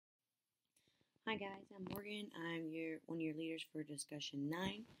Hi guys, I'm Morgan. I'm one of your leaders for discussion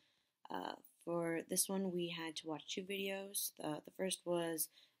 9. For this one, we had to watch two videos. The first was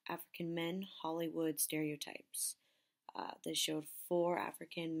African Men Hollywood Stereotypes. This showed 4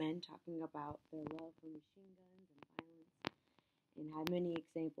 African men talking about their love for machine guns and violence, and had many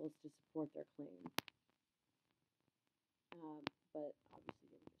examples to support their claim. But obviously,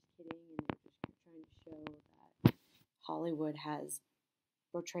 they were just kidding, and they were just trying to show that Hollywood has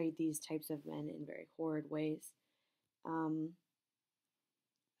portrayed these types of men in very horrid ways.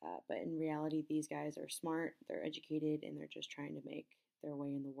 But in reality, these guys are smart, they're educated, and they're just trying to make their way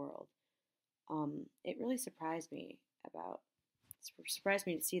in the world. It really surprised me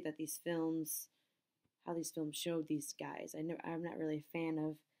to see that how these films showed these guys. I'm not really a fan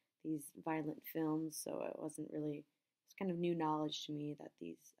of these violent films, so it's kind of new knowledge to me that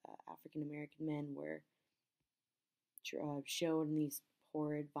these African American men were showed in these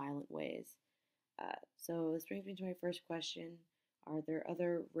horrid, violent ways. So this brings me to my first question. Are there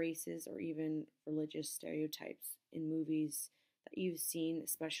other races or even religious stereotypes in movies that you've seen,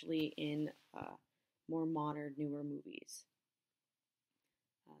 especially in more modern, newer movies?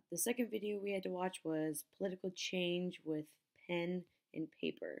 The second video we had to watch was Political Change with Pen and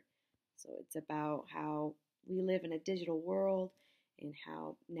Paper. So it's about how we live in a digital world and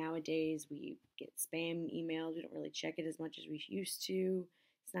how nowadays we get spam emails. We don't really check it as much as we used to.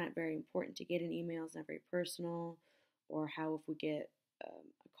 It's not very important to get an email. It's not very personal. Or how if we get a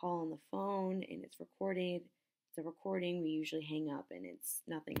call on the phone and it's a recording, we usually hang up and it's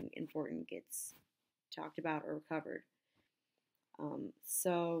nothing important gets talked about or recovered.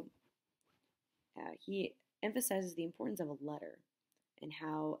 He emphasizes the importance of a letter and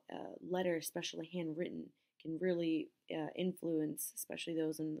how a letter, especially handwritten, can really influence, especially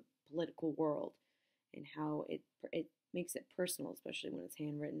those in the political world, and how it makes it personal, especially when it's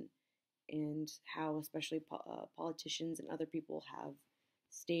handwritten, and how especially politicians and other people have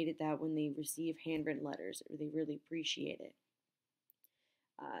stated that when they receive handwritten letters, they really appreciate it,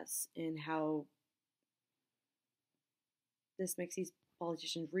 and how this makes these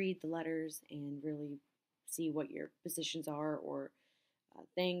politicians read the letters and really see what your positions are, or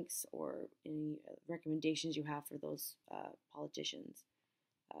thanks, or any recommendations you have for those politicians.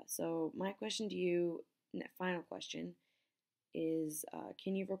 So my question to you, final question, is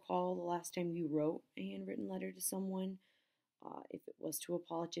can you recall the last time you wrote a handwritten letter to someone, if it was to a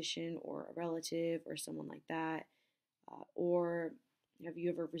politician or a relative or someone like that, or have you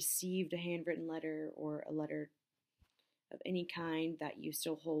ever received a handwritten letter or a letter of any kind that you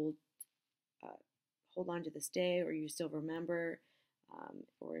still hold on to this day, or you still remember,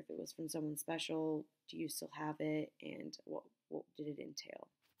 or if it was from someone special, do you still have it, and what did it entail?